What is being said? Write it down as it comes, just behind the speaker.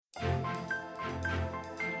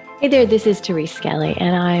Hey there, this is Therese Skelly,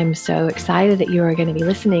 and I am so excited that you are going to be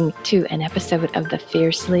listening to an episode of the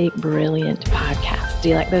Fiercely Brilliant podcast. Do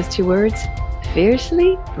you like those two words?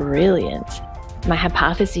 Fiercely Brilliant. My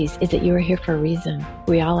hypothesis is that you are here for a reason.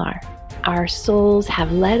 We all are. Our souls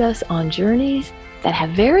have led us on journeys that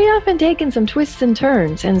have very often taken some twists and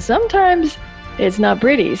turns, and sometimes it's not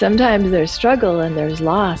pretty. Sometimes there's struggle and there's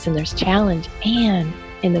loss and there's challenge, and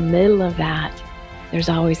in the middle of that, there's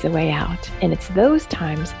always a way out. And it's those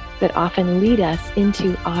times that often lead us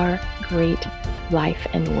into our great life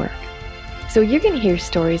and work. So you're going to hear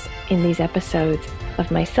stories in these episodes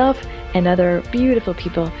of myself and other beautiful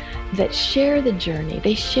people that share the journey.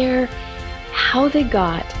 They share how they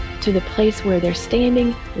got to the place where they're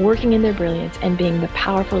standing, working in their brilliance, and being the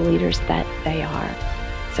powerful leaders that they are.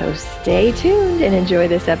 So stay tuned and enjoy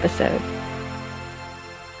this episode.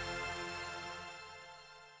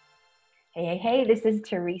 Hey, this is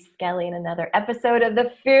Therese Skelly in another episode of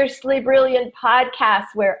the Fiercely Brilliant podcast,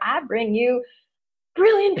 where I bring you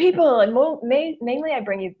brilliant people, and mainly I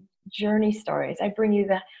bring you journey stories. I bring you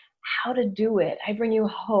the how to do it. I bring you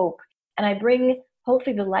hope, and I bring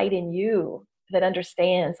hopefully the light in you that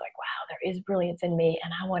understands like, wow, there is brilliance in me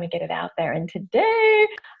and I want to get it out there. And today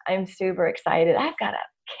I'm super excited. I've got a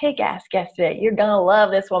kick-ass guest today. You're going to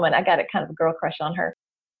love this woman. I got a kind of a girl crush on her,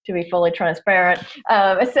 to be fully transparent.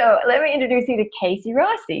 So let me introduce you to Casey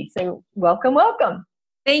Rossi. So welcome.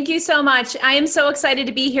 Thank you so much. I am so excited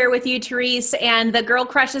to be here with you, Therese, and the girl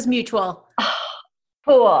crush is mutual.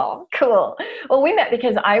 Oh, cool. Well, we met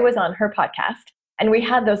because I was on her podcast, and we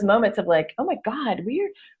had those moments of like, oh my God,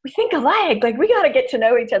 we think alike. Like, we got to get to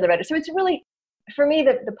know each other better. So it's really, for me,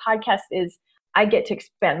 the podcast is, I get to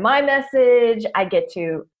expand my message. I get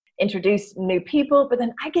to introduce new people, but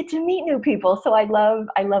then I get to meet new people. So I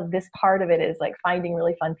love this part of it, is like finding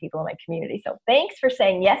really fun people in my community. So thanks for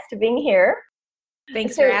saying yes to being here.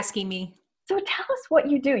 Thanks for asking me. So tell us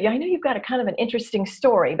what you do. I know you've got a kind of an interesting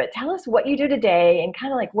story, but tell us what you do today and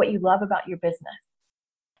kind of like what you love about your business.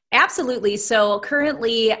 Absolutely. So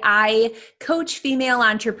currently I coach female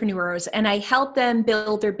entrepreneurs and I help them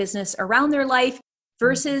build their business around their life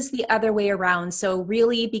versus the other way around. So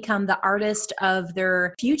really become the artist of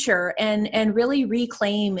their future and really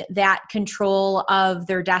reclaim that control of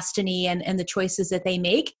their destiny and the choices that they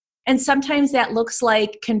make. And sometimes that looks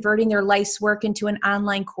like converting their life's work into an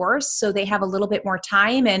online course so they have a little bit more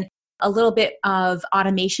time and a little bit of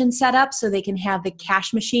automation set up so they can have the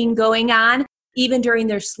cash machine going on even during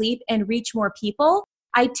their sleep and reach more people.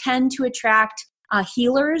 I tend to attract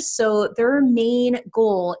healers. So their main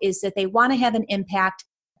goal is that they want to have an impact.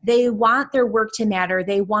 They want their work to matter.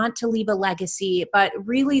 They want to leave a legacy. But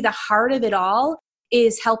really the heart of it all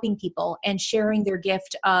is helping people and sharing their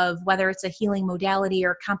gift of whether it's a healing modality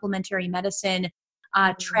or complementary medicine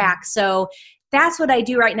track. So that's what I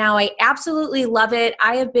do right now. I absolutely love it.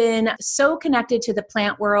 I have been so connected to the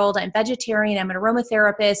plant world. I'm vegetarian. I'm an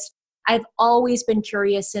aromatherapist. I've always been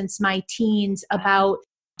curious since my teens about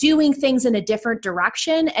doing things in a different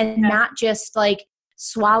direction and not just like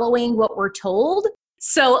swallowing what we're told.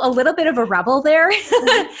 So a little bit of a rebel there.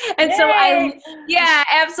 And so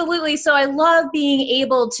absolutely. So I love being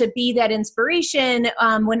able to be that inspiration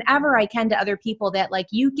whenever I can to other people that like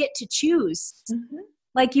you get to choose. Mm-hmm.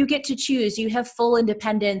 Like you get to choose. You have full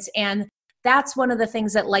independence. And that's one of the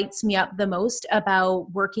things that lights me up the most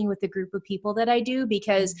about working with the group of people that I do,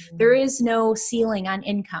 because there is no ceiling on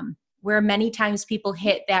income, where many times people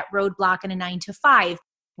hit that roadblock in a 9-to-5.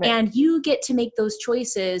 Right. And you get to make those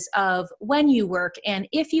choices of when you work and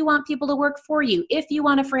if you want people to work for you, if you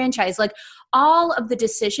want a franchise, like all of the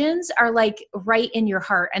decisions are like right in your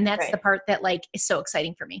heart. And that's the part that like is so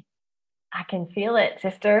exciting for me. I can feel it,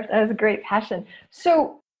 sister. That was a great passion.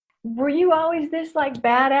 So were you always this like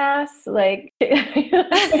badass, like,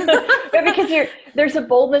 because there's a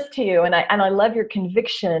boldness to you, and I love your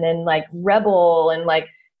conviction and like rebel and like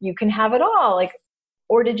you can have it all, like,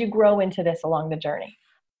 or did you grow into this along the journey?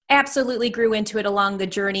 Absolutely grew into it along the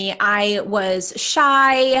journey. I was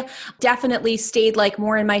shy, definitely stayed like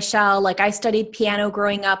more in my shell. Like I studied piano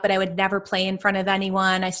growing up, but I would never play in front of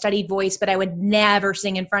anyone. I studied voice, but I would never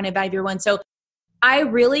sing in front of everyone. So I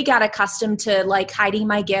really got accustomed to like hiding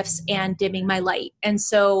my gifts and dimming my light. And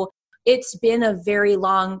so it's been a very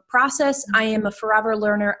long process. I am a forever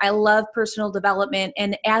learner. I love personal development.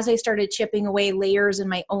 And as I started chipping away layers in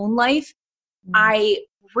my own life, I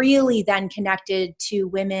really then connected to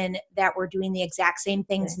women that were doing the exact same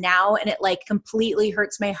things now. And it like completely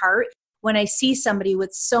hurts my heart when I see somebody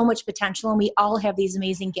with so much potential, and we all have these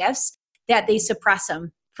amazing gifts, that they suppress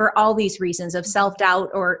them for all these reasons of self-doubt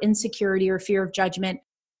or insecurity or fear of judgment.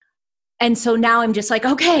 And so now I'm just like,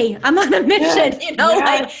 okay, I'm on a mission,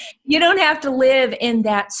 like you don't have to live in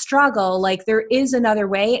that struggle. Like there is another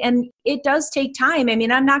way, and it does take time. I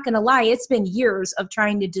mean, I'm not going to lie. It's been years of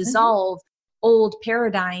trying to dissolve old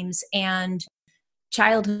paradigms and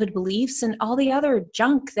childhood beliefs and all the other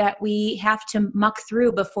junk that we have to muck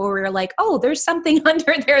through before we're like, oh, there's something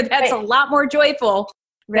under there that's a lot more joyful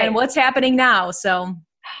than what's happening now. So,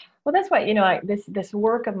 well, that's why, this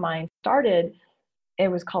work of mine started. It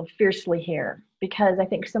was called Fiercely Here, because I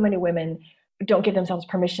think so many women don't give themselves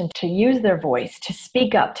permission to use their voice, to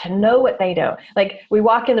speak up, to know what they know. Like we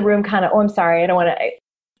walk in the room kind of, oh, I'm sorry, I don't want to.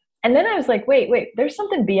 And then I was like, wait, there's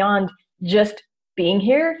something beyond just being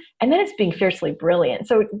here. And then it's being fiercely brilliant.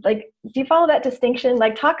 So like, do you follow that distinction?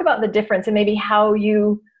 Like talk about the difference and maybe how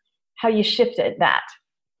you shifted that.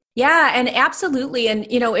 Yeah, and absolutely. And,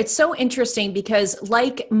 it's so interesting because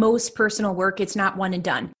like most personal work, it's not one and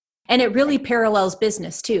done. And it really parallels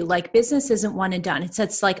business too. Like business isn't one and done.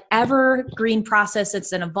 It's like evergreen process.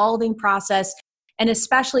 It's an evolving process. And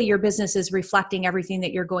especially your business is reflecting everything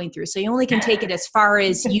that you're going through. So you only can take it as far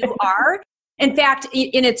as you are. In fact,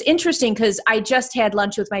 and it's interesting because I just had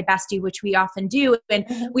lunch with my bestie, which we often do. And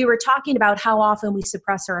we were talking about how often we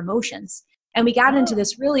suppress our emotions. And we got into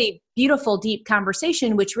this really beautiful, deep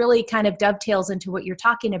conversation, which really kind of dovetails into what you're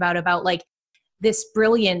talking about like this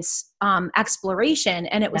brilliance exploration.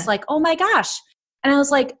 And it was like, oh my gosh. And I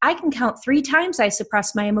was like, I can count 3 times I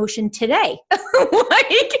suppressed my emotion today. And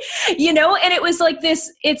it was like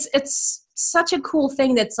this, it's such a cool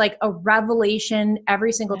thing that's like a revelation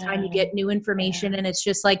every single time you get new information. And it's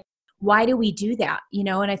just like, why do we do that?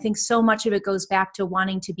 And I think so much of it goes back to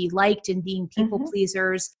wanting to be liked and being people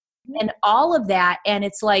pleasers and all of that. And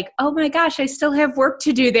it's like, oh my gosh, I still have work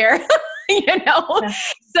to do there.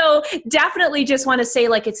 So definitely just want to say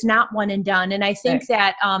like, it's not one and done. And I think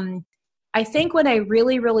that, I think when I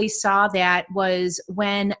really, really saw that was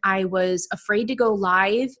when I was afraid to go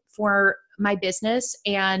live for my business.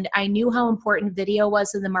 And I knew how important video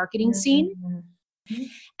was in the marketing scene.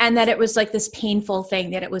 And that it was like this painful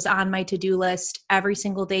thing that it was on my to-do list every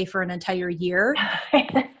single day for an entire year.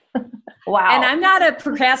 Wow. And I'm not a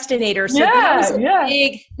procrastinator. So that was a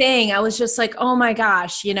big thing. I was just like, oh my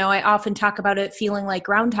gosh, I often talk about it feeling like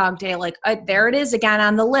Groundhog Day, like there it is again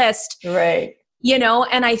on the list. Right.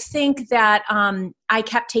 And I think that I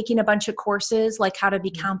kept taking a bunch of courses, like how to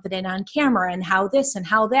be confident on camera and how this and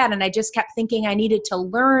how that. And I just kept thinking I needed to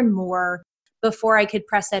learn more before I could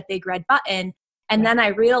press that big red button. And then I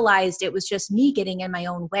realized it was just me getting in my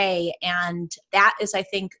own way. And that is, I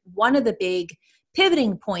think, one of the big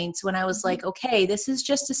pivoting points when I was like, okay, this is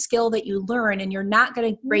just a skill that you learn and you're not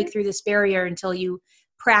going to break through this barrier until you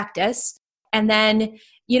practice. And then,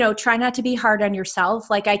 try not to be hard on yourself.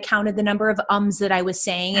 Like I counted the number of ums that I was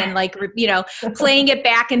saying and like, playing it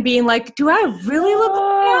back and being like, do I really look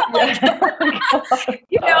like that?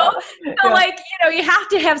 So like, you have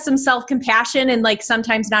to have some self-compassion and like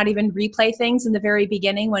sometimes not even replay things in the very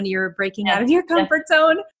beginning when you're breaking out of your comfort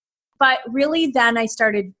zone. But really then I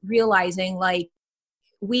started realizing like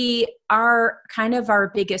we are kind of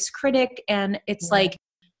our biggest critic and it's like,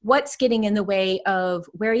 what's getting in the way of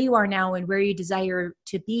where you are now and where you desire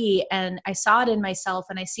to be. And I saw it in myself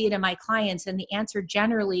and I see it in my clients. And the answer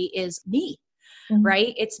generally is me,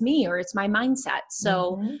 right? It's me or it's my mindset.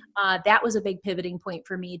 So that was a big pivoting point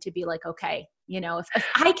for me to be like, okay, if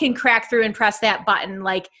I can crack through and press that button,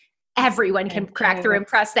 like everyone can crack through and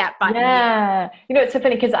press that button. Yeah. It's so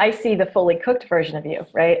funny because I see the fully cooked version of you,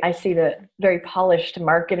 right? I see the very polished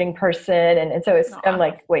marketing person. And so I'm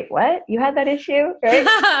like, wait, what? You had that issue, right?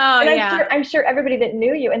 I'm sure everybody that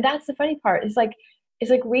knew you. And that's the funny part. It's like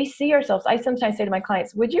we see ourselves. I sometimes say to my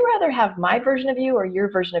clients, would you rather have my version of you or your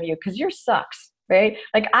version of you? Because yours sucks, right?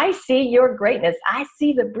 Like I see your greatness. I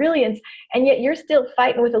see the brilliance. And yet you're still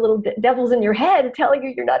fighting with the little devils in your head telling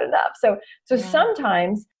you you're not enough. So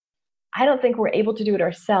sometimes I don't think we're able to do it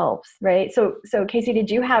ourselves, right? So Casey, did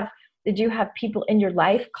you have people in your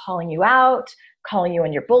life calling you out, calling you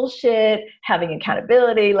on your bullshit, having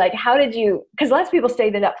accountability? Like how did you, because lots of people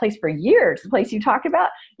stay in that place for years, the place you talk about,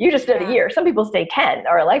 you just did a year. Some people stay 10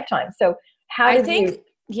 or a lifetime. So how did you?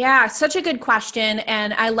 Yeah, such a good question.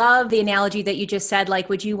 And I love the analogy that you just said, like,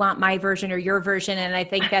 would you want my version or your version? And I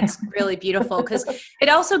think that's really beautiful because it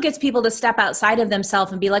also gets people to step outside of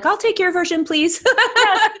themselves and be like, I'll take your version, please.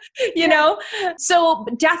 So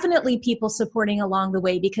definitely people supporting along the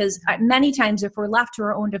way, because many times if we're left to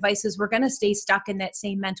our own devices, we're going to stay stuck in that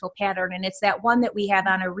same mental pattern. And it's that one that we have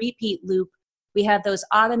on a repeat loop. We have those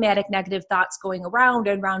automatic negative thoughts going around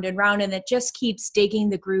and round and round, and it just keeps digging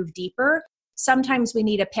the groove deeper. Sometimes we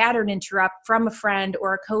need a pattern interrupt from a friend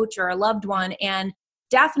or a coach or a loved one. And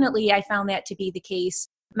definitely I found that to be the case.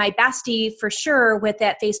 My bestie, for sure, with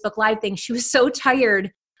that Facebook Live thing, she was so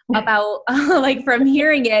tired about like from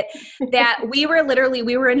hearing it that we were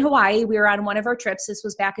in Hawaii. We were on one of our trips. This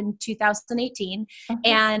was back in 2018.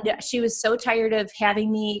 And she was so tired of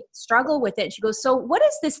having me struggle with it. She goes, so what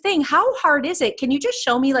is this thing? How hard is it? Can you just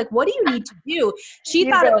show me, like, what do you need to do? She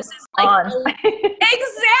thought it was this like,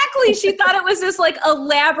 exactly. She thought it was this like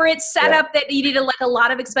elaborate setup that needed like a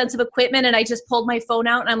lot of expensive equipment. And I just pulled my phone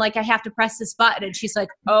out and I'm like, I have to press this button. And she's like,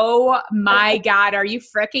 oh my God, are you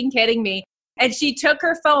freaking kidding me? And she took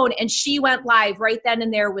her phone and she went live right then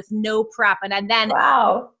and there with no prep. And then,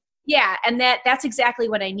 wow. Yeah. And that's exactly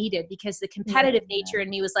what I needed, because the competitive nature in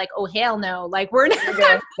me was like, oh, hell no. Like, we're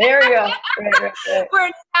not, there we go. Right.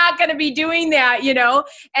 We're not going to be doing that, you know?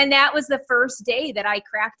 And that was the first day that I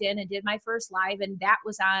cracked in and did my first live. And that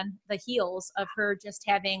was on the heels of her just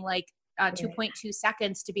having like 2.2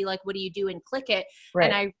 seconds to be like, what do you do? And click it. Right.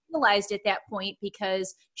 And I realized at that point,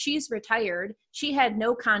 because she's retired, she had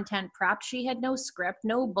no content prepped. She had no script,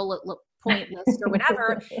 no bullet point list or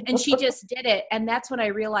whatever. And she just did it. And that's when I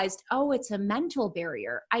realized, oh, it's a mental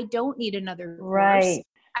barrier. I don't need another course. Right.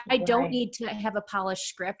 I don't need to have a polished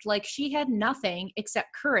script. Like, she had nothing except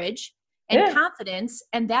courage and confidence.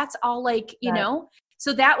 And that's all, like, you know,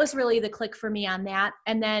 so that was really the click for me on that.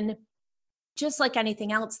 And then, just like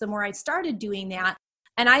anything else, the more I started doing that,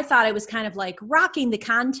 and I thought I was kind of like rocking the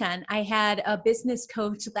content. I had a business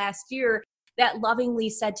coach last year that lovingly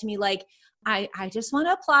said to me, like, I just want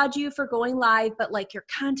to applaud you for going live, but like, your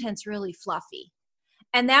content's really fluffy.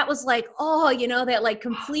 And that was like, oh, you know, that like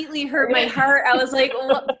completely hurt my heart. I was like,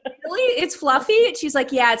 well, really? It's fluffy? And she's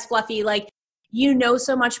like, yeah, it's fluffy. Like, you know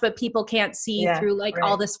so much, but people can't see through like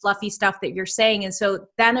all this fluffy stuff that you're saying. And so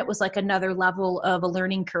then it was like another level of a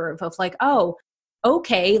learning curve of like, oh,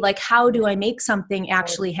 okay, like, how do I make something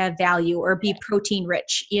actually have value or be protein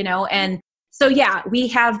rich, you know? And so, yeah, we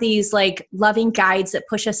have these like loving guides that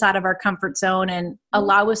push us out of our comfort zone and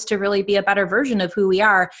allow us to really be a better version of who we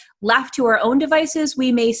are. Left to our own devices,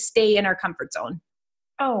 we may stay in our comfort zone.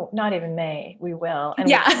 Oh, not even may. We will. And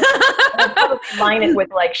yeah. we'll probably line it with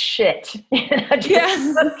like shit,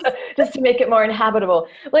 just to make it more inhabitable.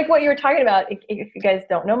 Like what you were talking about, if you guys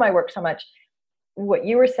don't know my work so much, what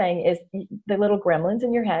you were saying is the little gremlins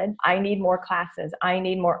in your head. I need more classes. I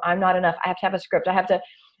need more. I'm not enough. I have to have a script.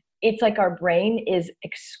 It's like our brain is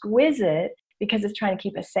exquisite because it's trying to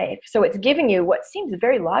keep us safe. So it's giving you what seems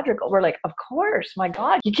very logical. We're like, of course, my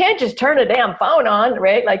God, you can't just turn a damn phone on,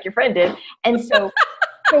 right? Like your friend did. And so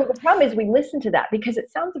so the problem is we listen to that because it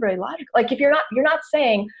sounds very logical. Like if you're not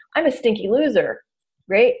saying I'm a stinky loser,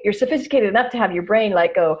 right? You're sophisticated enough to have your brain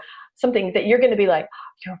like go something that you're going to be like,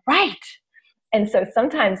 you're right. And so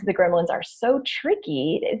sometimes the gremlins are so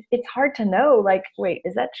tricky. It's hard to know, like, wait,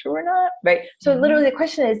 is that true or not? Right. So literally the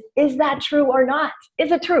question is that true or not?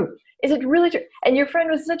 Is it true? Is it really true? And your friend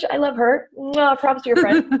was I love her. Props to your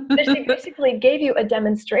friend. She basically gave you a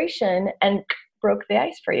demonstration and broke the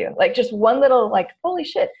ice for you. Like just one little like, holy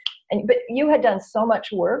shit. But you had done so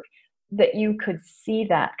much work that you could see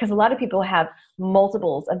that. Because a lot of people have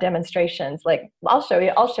multiples of demonstrations. Like, I'll show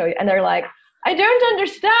you. And they're like, I don't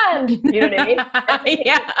understand. You know what I mean?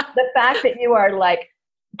 Yeah. The fact that you are like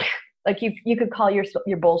you could call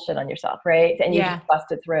your bullshit on yourself, right? And you just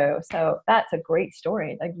busted through. So that's a great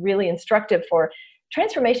story, like really instructive for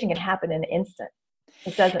transformation can happen in an instant.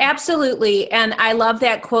 It doesn't. Absolutely. And I love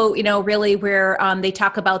that quote, you know, really where they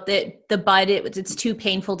talk about the bud, it's too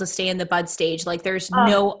painful to stay in the bud stage. Like there's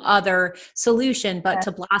no other solution but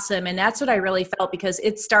to blossom. And that's what I really felt because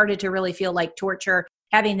it started to really feel like torture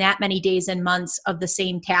having that many days and months of the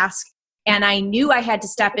same task. And I knew I had to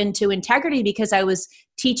step into integrity because I was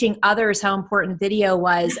teaching others how important video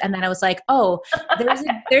was. And then I was like, oh,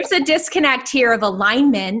 there's a disconnect here of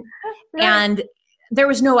alignment. Right. And there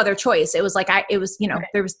was no other choice. It was like, there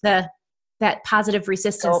was that positive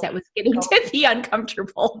resistance that was getting to be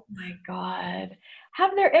uncomfortable. Oh my God.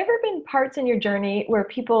 Have there ever been parts in your journey where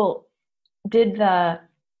people did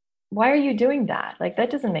why are you doing that? Like, that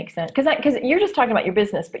doesn't make sense. Cause you're just talking about your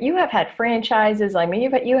business, but you have had franchises. I mean,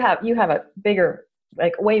 you have a bigger,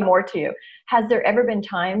 like way more to you. Has there ever been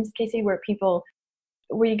times, Casey, where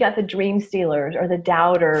you got the dream stealers or the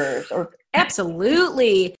doubters or?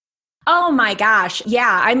 Absolutely. Oh my gosh.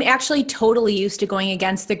 Yeah. I'm actually totally used to going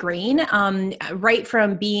against the grain. Right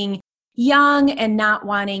from being young and not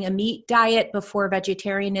wanting a meat diet before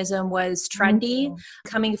vegetarianism was trendy,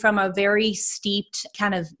 coming from a very steeped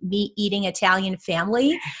kind of meat eating Italian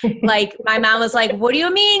family. Like my mom was like, what do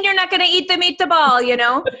you mean you're not going to eat the meatball, you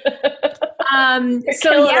know?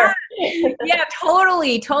 So yeah,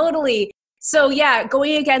 totally. So yeah,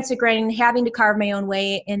 going against the grain, having to carve my own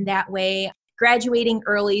way in that way, graduating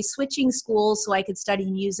early, switching schools so I could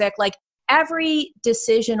study music, like every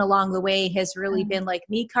decision along the way has really been like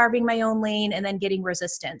me carving my own lane and then getting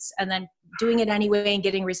resistance and then doing it anyway and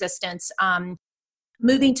getting resistance.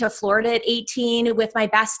 Moving to Florida at 18 with my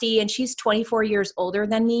bestie, and she's 24 years older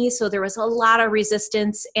than me. So there was a lot of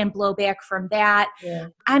resistance and blowback from that. Yeah.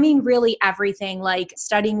 I mean, really everything, like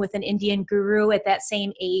studying with an Indian guru at that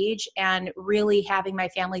same age and really having my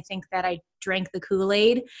family think that I drank the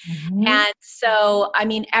Kool-Aid. Mm-hmm. And so, I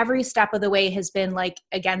mean, every step of the way has been like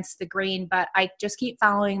against the grain, but I just keep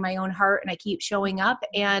following my own heart and I keep showing up.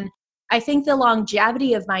 And I think the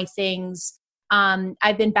longevity of my things,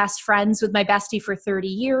 I've been best friends with my bestie for 30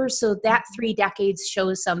 years. So that 3 decades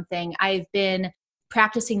shows something. I've been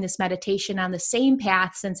practicing this meditation on the same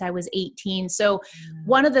path since I was 18. So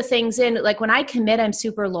one of the things like when I commit, I'm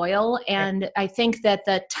super loyal. And I think that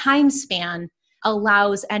the time span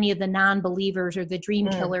allows any of the non-believers or the dream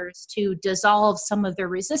killers to dissolve some of their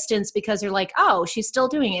resistance because they're like, oh, she's still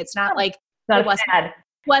doing it. It's not like Not it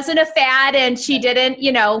wasn't a fad and she didn't,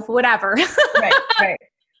 whatever. Right.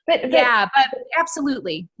 But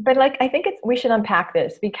Absolutely. But like, I think we should unpack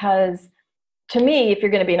this because to me, if you're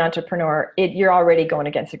going to be an entrepreneur, you're already going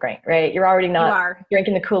against the grain, right? You're already not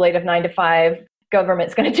drinking the Kool-Aid of 9 to 5.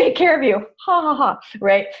 Government's going to take care of you. Ha ha ha.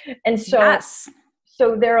 Right. And so,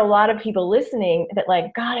 so there are a lot of people listening that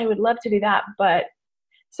like, God, I would love to do that. But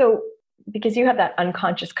so, because you have that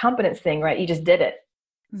unconscious competence thing, right? You just did it.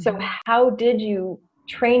 Mm-hmm. So how did you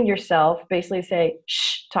train yourself, basically say,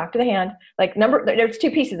 shh, talk to the hand. Like there's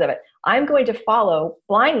 2 pieces of it. I'm going to follow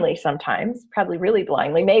blindly sometimes, probably really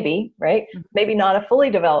blindly, maybe, right? Mm-hmm. Maybe not a fully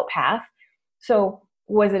developed path. So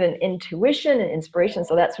was it an intuition and inspiration?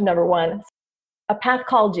 So that's number 1. A path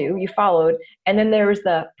called you, you followed, and then there was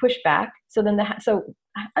the pushback. So then so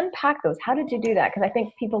unpack those. How did you do that? Because I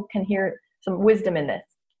think people can hear some wisdom in this.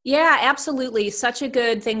 Yeah, absolutely. Such a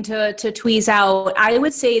good thing to tweeze out. I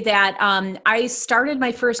would say that I started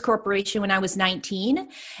my first corporation when I was 19,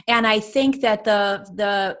 and I think that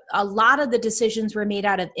a lot of the decisions were made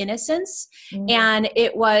out of innocence, and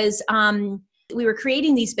it was we were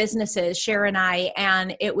creating these businesses, Cher and I,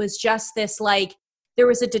 and it was just this like. There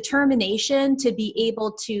was a determination to be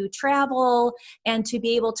able to travel and to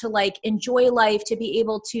be able to like enjoy life, to be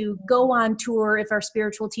able to go on tour if our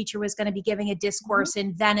spiritual teacher was going to be giving a discourse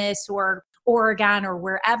in Venice or Oregon or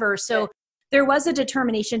wherever. So there was a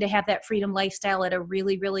determination to have that freedom lifestyle at a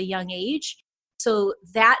really, really young age. So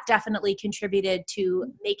that definitely contributed to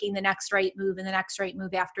making the next right move and the next right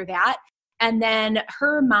move after that. And then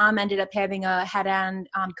her mom ended up having a head-on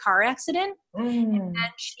car accident. And then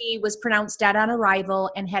she was pronounced dead on arrival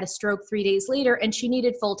and had a stroke 3 days later, and she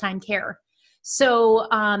needed full-time care. So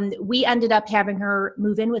we ended up having her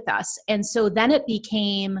move in with us. And so then it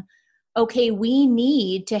became, okay, we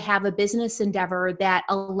need to have a business endeavor that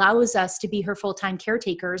allows us to be her full-time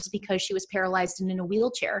caretakers because she was paralyzed and in a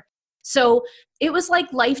wheelchair. So it was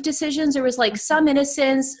like life decisions. There was like some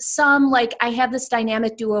innocence, some like I have this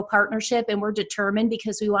dynamic duo partnership and we're determined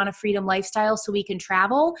because we want a freedom lifestyle so we can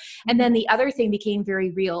travel. And then the other thing became very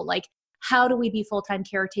real. Like, how do we be full-time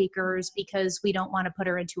caretakers because we don't want to put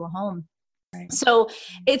her into a home? Right. So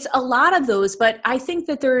it's a lot of those, but I think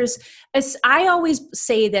that I always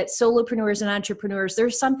say that solopreneurs and entrepreneurs,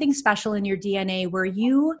 there's something special in your DNA where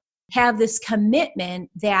you have this commitment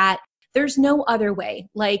that there's no other way.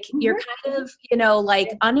 Like you're kind of, like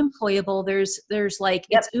unemployable. There's like,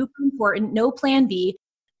 it's uber important, no plan B.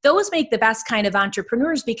 Those make the best kind of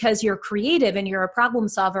entrepreneurs because you're creative and you're a problem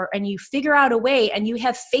solver and you figure out a way and you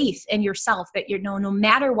have faith in yourself that no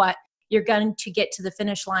matter what, you're going to get to the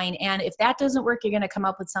finish line. And if that doesn't work, you're going to come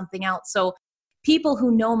up with something else. So people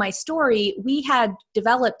who know my story, we had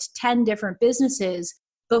developed 10 different businesses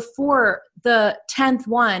before the 10th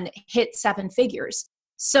one hit 7 figures.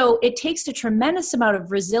 So it takes a tremendous amount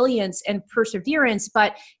of resilience and perseverance.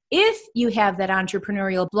 But if you have that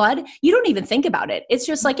entrepreneurial blood, you don't even think about it. It's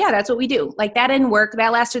just like, yeah, that's what we do. Like that didn't work.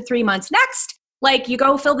 That lasted 3 months. Next, like you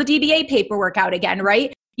go fill the DBA paperwork out again,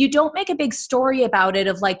 right? You don't make a big story about it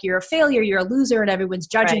of like, you're a failure, you're a loser, and everyone's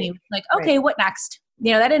judging you. Like, okay, what next?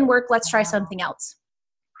 That didn't work. Let's try something else.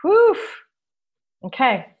 Whew.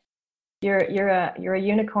 Okay. You're a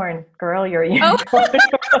unicorn, girl. You're a unicorn.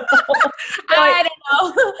 I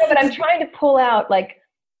don't know. But I'm trying to pull out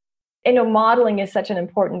modeling is such an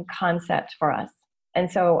important concept for us. And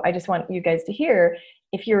so I just want you guys to hear,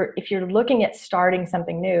 if you're looking at starting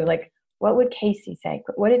something new, like what would Casey say?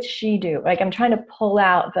 What did she do? Like I'm trying to pull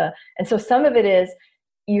out and so some of it is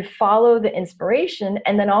you follow the inspiration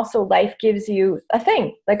and then also life gives you a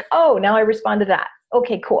thing like, oh, now I respond to that.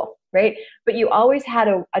 Okay, cool. right? But you always had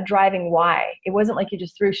a driving why. It wasn't like you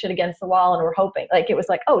just threw shit against the wall and were hoping. Like it was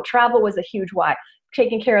like, oh, travel was a huge why.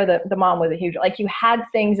 Taking care of the mom was a huge, like you had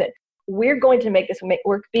things that we're going to make this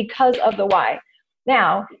work because of the why.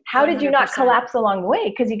 Now, how did you not 100%. collapse along the way?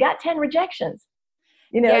 Because you got 10 rejections.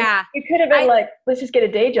 You know, Yeah. you could have been like, let's just get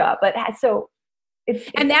a day job. But so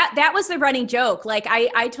and that was the running joke. Like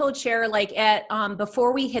I told Cher, like at,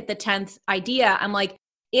 before we hit the 10th idea, I'm like,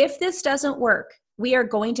 if this doesn't work, we are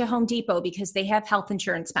going to Home Depot because they have health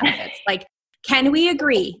insurance benefits. Like, can we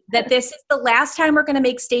agree that this is the last time we're going to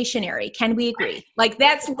make stationery? Can we agree? Like,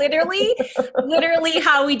 that's literally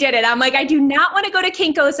how we did it. I'm like, I do not want to go to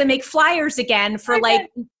Kinko's and make flyers again for like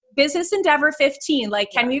Business Endeavor 15.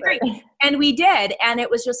 Like, can we agree? And we did. And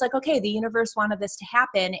it was just like, okay, the universe wanted this to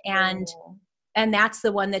happen. And that's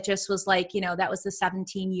the one that just was like, that was the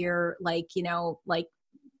 17-year, like, like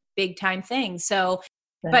big time thing. So,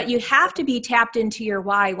 but you have to be tapped into your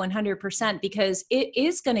why 100% because it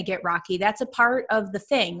is going to get rocky. That's a part of the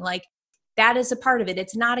thing. Like that is a part of it.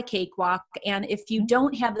 It's not a cakewalk. And if you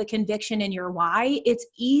don't have the conviction in your why, it's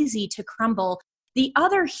easy to crumble. The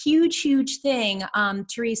other huge thing,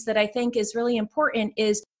 Therese, that I think is really important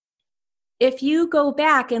is if you go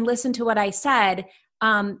back and listen to what I said,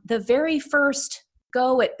 the very first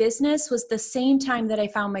go at business was the same time that I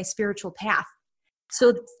found my spiritual path.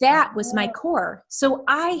 So that was my core. So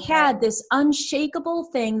I had this unshakable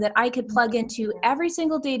thing that I could plug into every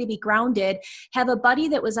single day to be grounded, have a buddy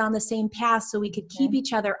that was on the same path so we could keep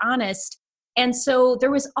each other honest. And so there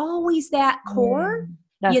was always that core,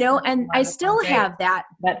 and I still have that.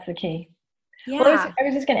 That's the key. Yeah. Well, I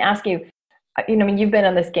was just going to ask you, I mean, you've been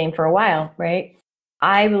on this game for a while, right?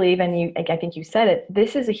 I believe, and I think you said it,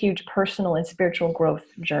 this is a huge personal and spiritual growth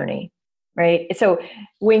journey, right? So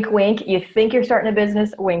wink, wink, you think you're starting a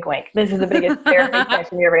business, wink, wink. This is the biggest therapy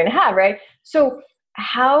session you're ever going to have, right? So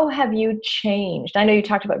how have you changed? I know you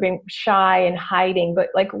talked about being shy and hiding, but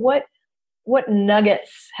like what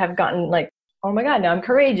nuggets have gotten like, oh my God, now I'm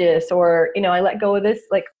courageous, or, I let go of this.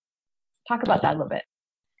 Like, talk about that a little bit.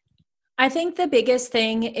 I think the biggest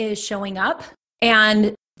thing is showing up,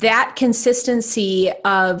 and that consistency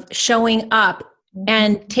of showing up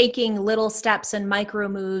and taking little steps and micro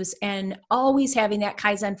moves and always having that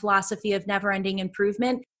Kaizen philosophy of never ending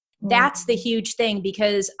improvement. That's the huge thing,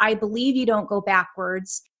 because I believe you don't go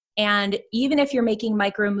backwards. And even if you're making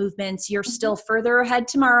micro movements, you're still further ahead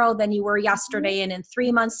tomorrow than you were yesterday. And in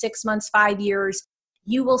 3 months, 6 months, 5 years,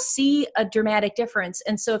 you will see a dramatic difference.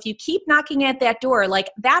 And so if you keep knocking at that door, like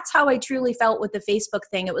that's how I truly felt with the Facebook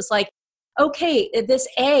thing. It was like, okay, this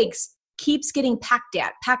egg keeps getting packed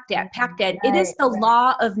at. Right. It is the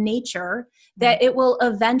law of nature that it will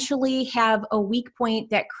eventually have a weak point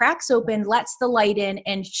that cracks open, lets the light in,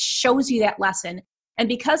 and shows you that lesson. And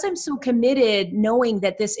because I'm so committed knowing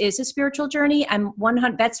that this is a spiritual journey, I'm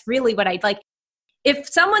 100, that's really what I'd like. If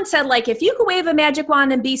someone said like, if you could wave a magic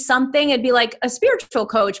wand and be something, it'd be like a spiritual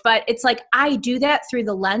coach. But it's like, I do that through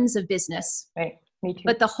the lens of business. Right. Me too.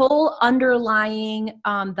 But the whole underlying,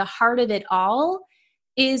 the heart of it all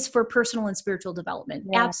is for personal and spiritual development.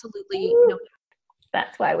 Yeah. Absolutely. No.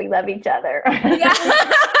 That's why we love each other. Yeah.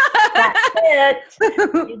 That's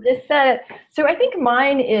it. You just said it. So I think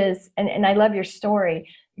mine is, and I love your story,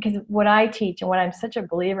 because what I teach and what I'm such a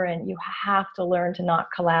believer in, you have to learn to not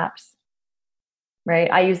collapse.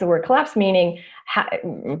 Right? I use the word collapse, meaning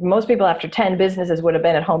most people after 10 businesses would have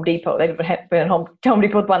been at Home Depot. They'd have been at Home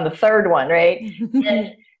Depot on the third one, right?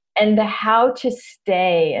 and the how to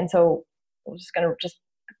stay. And so we're just going to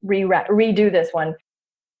redo this one.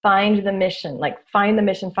 Find the mission, like find the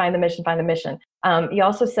mission. You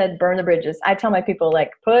also said burn the bridges. I tell my people,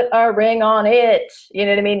 like, put a ring on it. You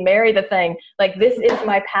know what I mean? Marry the thing. Like, this is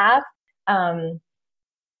my path.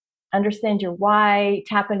 Understand your why,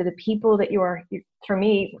 tap into the people that for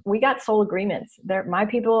me, we got soul agreements. My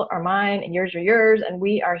people are mine and yours are yours. And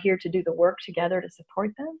we are here to do the work together to support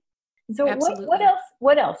them. So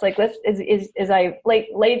what else? Like, as I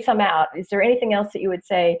laid some out, is there anything else that you would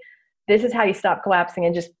say, this is how you stop collapsing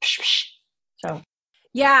and just, so.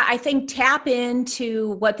 Yeah, I think tap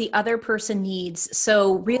into what the other person needs.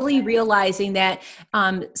 So really realizing that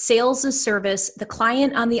sales is service, the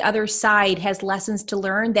client on the other side has lessons to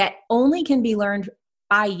learn that only can be learned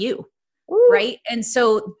by you, right? And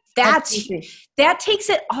so that takes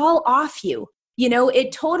it all off you.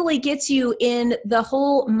 It totally gets you in the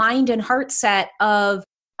whole mind and heart set of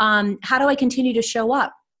how do I continue to show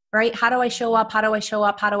up? Right? How do I show up?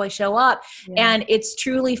 Yeah. And it's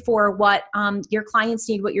truly for what your clients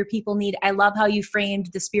need, what your people need. I love how you framed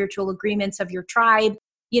the spiritual agreements of your tribe.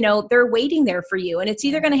 they're waiting there for you. And it's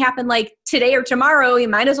either going to happen like today or tomorrow. You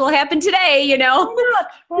might as well happen today,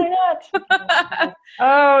 Why not?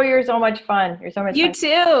 Oh, you're so much fun. You're so much fun. You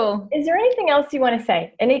too. Is there anything else you want to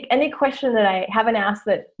say? Any question that I haven't asked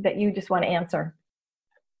that you just want to answer?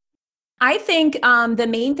 I think the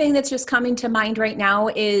main thing that's just coming to mind right now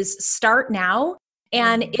is start now.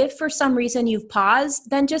 And if for some reason you've paused,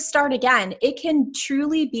 then just start again. It can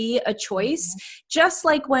truly be a choice. Just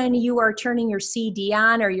like when you are turning your CD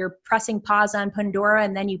on or you're pressing pause on Pandora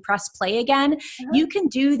and then you press play again, you can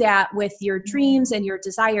do that with your dreams and your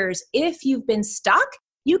desires. If you've been stuck,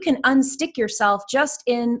 you can unstick yourself just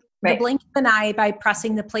in the blink of an eye by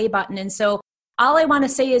pressing the play button. And so all I want to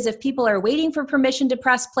say is if people are waiting for permission to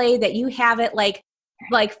press play, that you have it like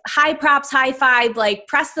high props, high five, like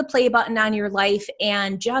press the play button on your life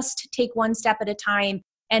and just take one step at a time,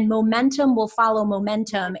 and momentum will follow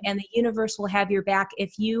momentum, and the universe will have your back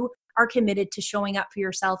if you are committed to showing up for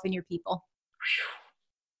yourself and your people.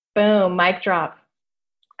 Boom, mic drop.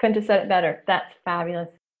 Couldn't have said it better. That's fabulous.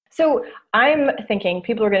 So I'm thinking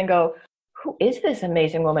people are going to go, who is this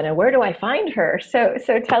amazing woman and where do I find her? So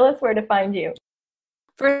tell us where to find you.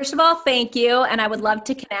 First of all, thank you. And I would love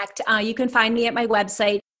to connect. You can find me at my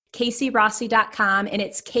website, KCRossi.com, and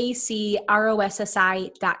it's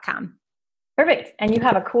KCROSSI.com. Perfect. And you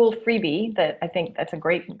have a cool freebie that I think that's a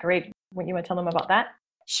great, when you want to tell them about that?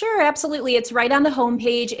 Sure, absolutely. It's right on the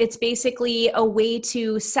homepage. It's basically a way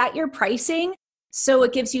to set your pricing. So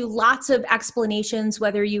it gives you lots of explanations,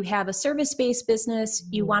 whether you have a service-based business,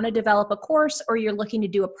 you want to develop a course, or you're looking to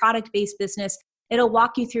do a product-based business. It'll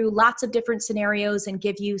walk you through lots of different scenarios and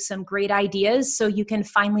give you some great ideas so you can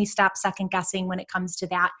finally stop second guessing when it comes to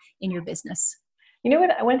that in your business. You know what?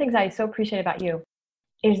 One of the things I so appreciate about you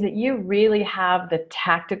is that you really have the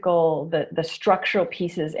tactical, the structural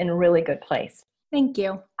pieces in a really good place. Thank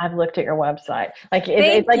you. I've looked at your website. Like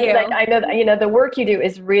I know that, the work you do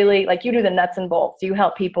is really like you do the nuts and bolts. You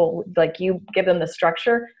help people, like you give them the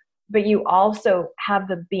structure, but you also have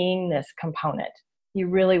the beingness component. You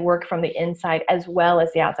really work from the inside as well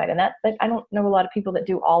as the outside. And that I don't know a lot of people that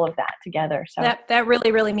do all of that together. So that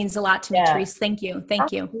really, really means a lot to me, Therese. Thank you. Thank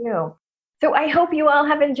you. So I hope you all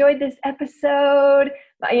have enjoyed this episode.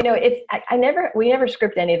 We never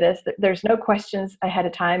script any of this. There's no questions ahead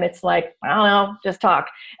of time. It's like, I don't know, just talk.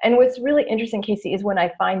 And what's really interesting, Casey, is when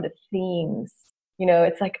I find the themes.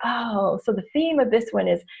 It's like, oh, so the theme of this one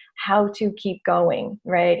is how to keep going,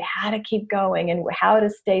 right? How to keep going and how to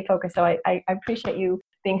stay focused. So I appreciate you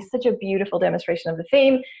being such a beautiful demonstration of the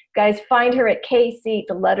theme. Guys, find her at KC,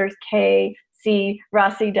 the letters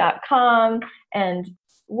KCRossi.com. And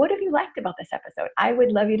what have you liked about this episode? I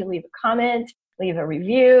would love you to leave a comment, leave a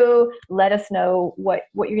review. Let us know what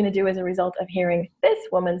you're going to do as a result of hearing this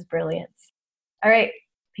woman's brilliance. All right.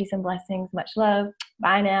 Peace and blessings. Much love.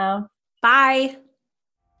 Bye now. Bye.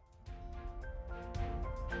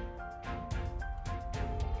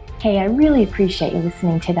 Hey, I really appreciate you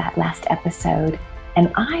listening to that last episode.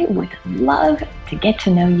 And I would love to get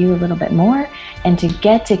to know you a little bit more and to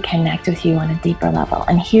get to connect with you on a deeper level.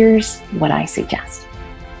 And here's what I suggest.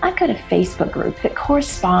 I've got a Facebook group that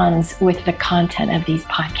corresponds with the content of these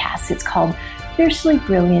podcasts. It's called Fiercely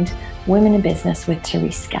Brilliant Women in Business with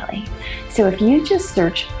Therese Skelly. So if you just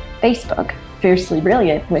search Facebook, Fiercely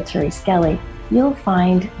Brilliant with Therese Skelly, you'll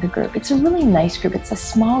find the group. It's a really nice group. It's a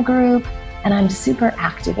small group, and I'm super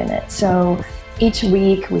active in it. So each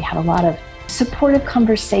week we have a lot of supportive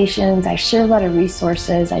conversations. I share a lot of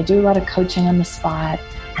resources. I do a lot of coaching on the spot,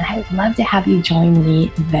 and I would love to have you join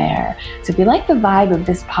me there. So if you like the vibe of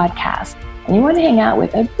this podcast and you want to hang out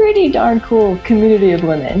with a pretty darn cool community of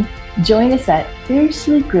women, join us at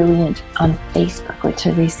Fiercely Brilliant on Facebook with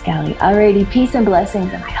Therese Skelly. Alrighty, peace and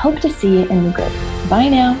blessings, and I hope to see you in the group. Bye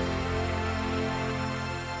now.